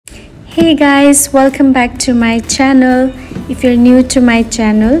Hey guys, welcome back to my channel. If you're new to my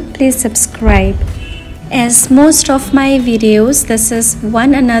channel, please subscribe. As most of my videos, this is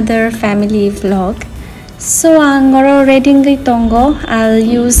one another family vlog. So ang ready tongo, I'll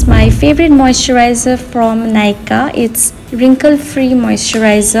use my favorite moisturizer from Nykaa. It's wrinkle-free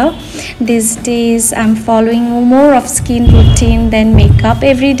moisturizer. These days, I'm following more of skin routine than makeup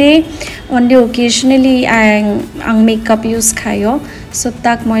every day. Only occasionally, ang makeup use kayo. So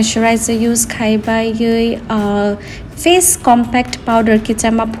tak moisturizer use kai by face compact powder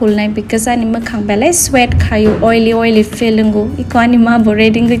kichama phulnai because anima khang belai sweat kayo oily feeling go iko anima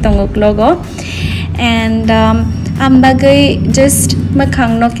boreding tongo logo. And bagai just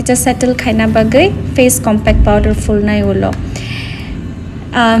makhang no kita settle kaina bagai face compact powder full nai ulo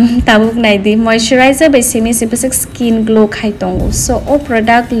tabuk nai di moisturizer basically simply skin glow khai tongo. So all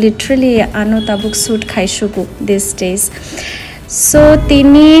product literally ano tabuk suit khai shugu these days. So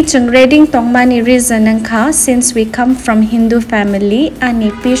tini chungreding tongmani reason angka since we come from Hindu family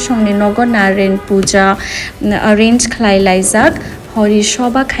ani pishong ni nogo naren puja arrange khlai laizak hori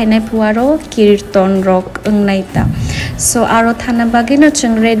shoba khainai puaro kirtan rock naita. So aro thana bagino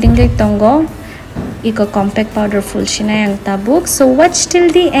chungreding tongo iko compact powder full shinai ang tabuk. So watch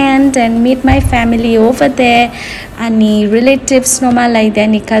till the end and meet my family over there, ani relatives no malai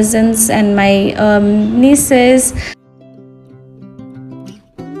ani cousins and my nieces.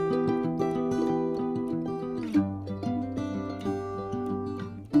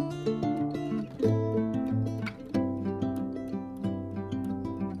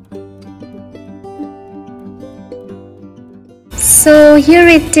 So here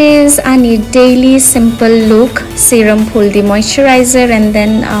it is, a daily simple look, serum pull the moisturizer and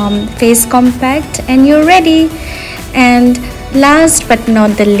then face compact and you're ready. And last but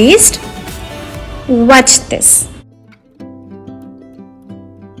not the least, watch this.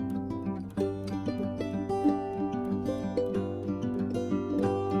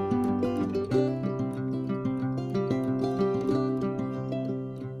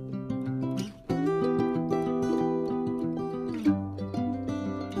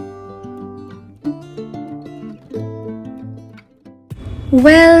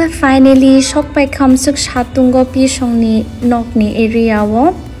 Well, finally, shok by kamsuk shatungo pishongni nokni area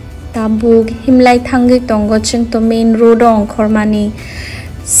wo tabuk himlai thangi tongo chung to main road on kormani.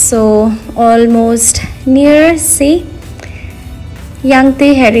 So almost near see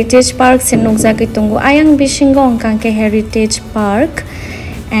Yangte Heritage Park sinuk jagi tongo ayang bishingo ongkangke Heritage Park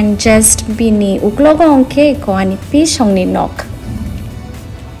and just bini uklogo ongke ko ani pishongni nok.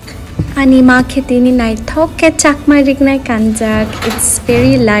 Ani ma khetini nai thok ke chakma rignai kanjak. It's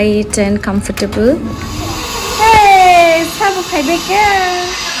very light and comfortable. Hey, sabu khaibe ke?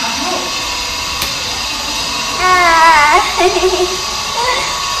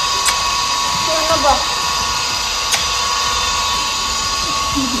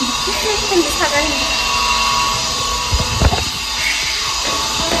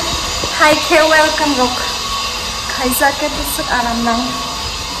 Hi, ke welcome rock. Khaisa ke busuk aram nang.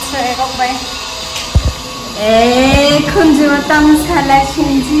 Kunju tang salah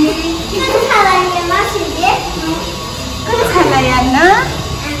shinji. Salahnya masih dia. Salahnya.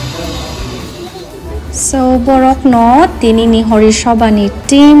 So borok no tini ni hori shobani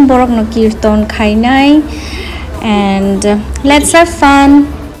team borok no kirtan khainai and let's have fun.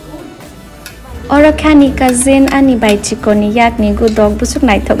 Oro khani cousin ani bai chikoni yak ni gudok busuk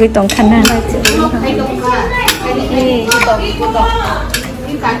nai thogi tong khana.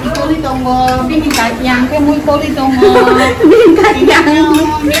 Kaki koli tongo, bini yang ke muy koli tongo, bini yang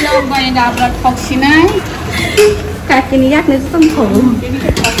milo bay dabrat foxinai, kaki ni yak ni tong.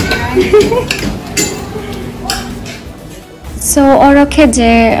 So oro ke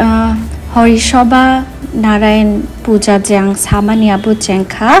je hori shoba Narayan puja jang samani abu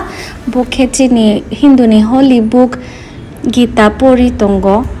jengka, buketi ni Hindu ni holy book Gita pori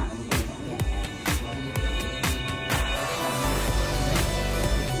tongo.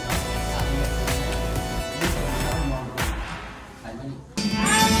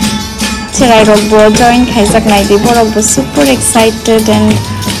 I join Kaisak Naidi Borok was super excited and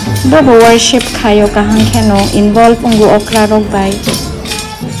Bobo worship Kayo Kahankeno involved Ungu Okra Rog by.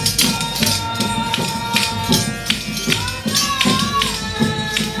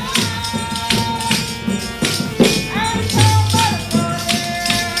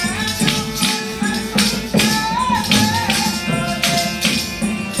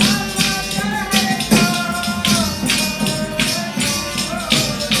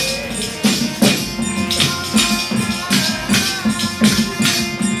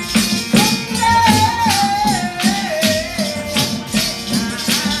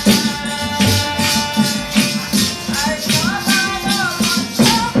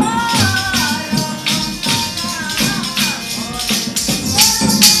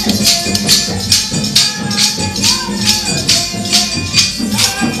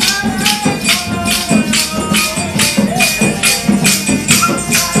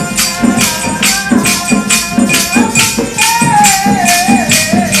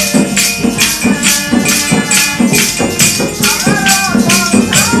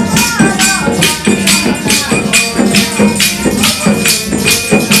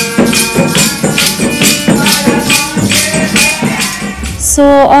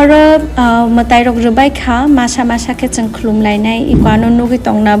 और मताई रok rubai kha masa ke chang khulum lainai ikwano nugi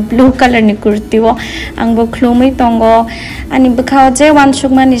tongna blue color ni kurti wo angbo khulumai tongo ani bkhao je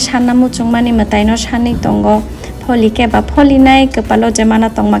wansukmani sanna muchungmani matai no sani tongo pholi ke ba pholi nai kepalo je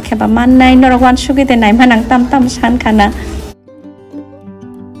mana tongma ke ba man nai norok wansugi de nai manang tam tam san khana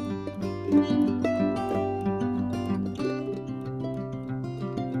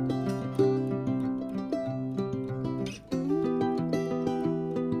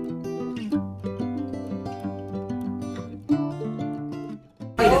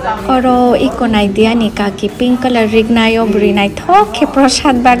Oro ikon idea ni ka ki pink color rignai o brinai thok ke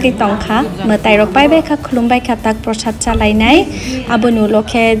prasad bagi tongkha matai rok pai bai kha khulum bai kha tak prasad chalai nai abonu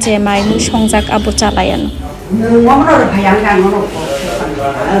lokhe je mai mu songjak abu chalayan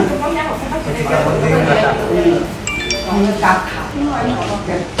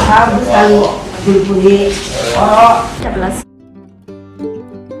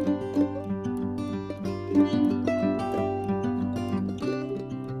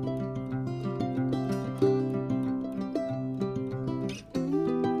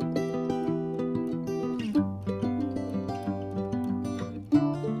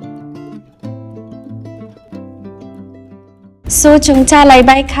So chungcha lai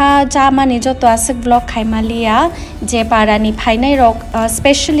bai kha jama ni jo to asik vlog khaima liya je parani phainai rok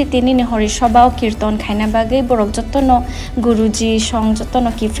specially tini ni hori sobao kirton khaina bagai borok jotono guruji song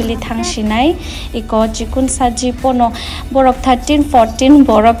jotono kifili thangsinai iko chikun saji pono borok 13 14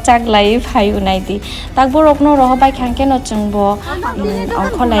 borok chaglai phaiunai di tak borok no roh bai khangke no chungbo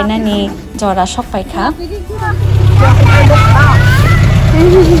ongkholai na ni jora sok pai kha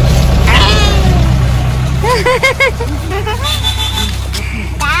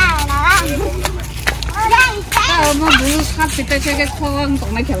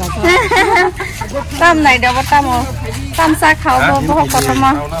Tam này đâu có tam rồi, tam sa khảo vô vô có tam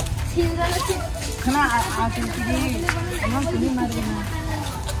không?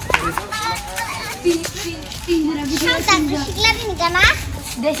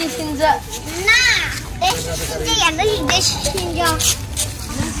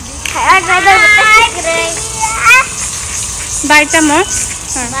 Bye tam không?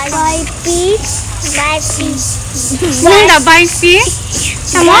 Bye peace. Bye peace. Nung da bye peace.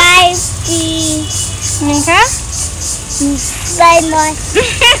 Tamo? Bye peace. Nung ka? Bye bye.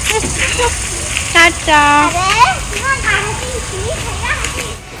 Ta-ta.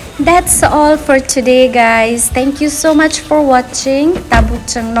 That's all for today, guys. Thank you so much for watching.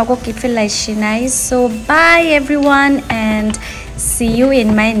 Tabuchang nogo kifilai shinai. So bye everyone and see you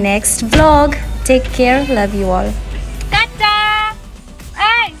in my next vlog. Take care. Love you all.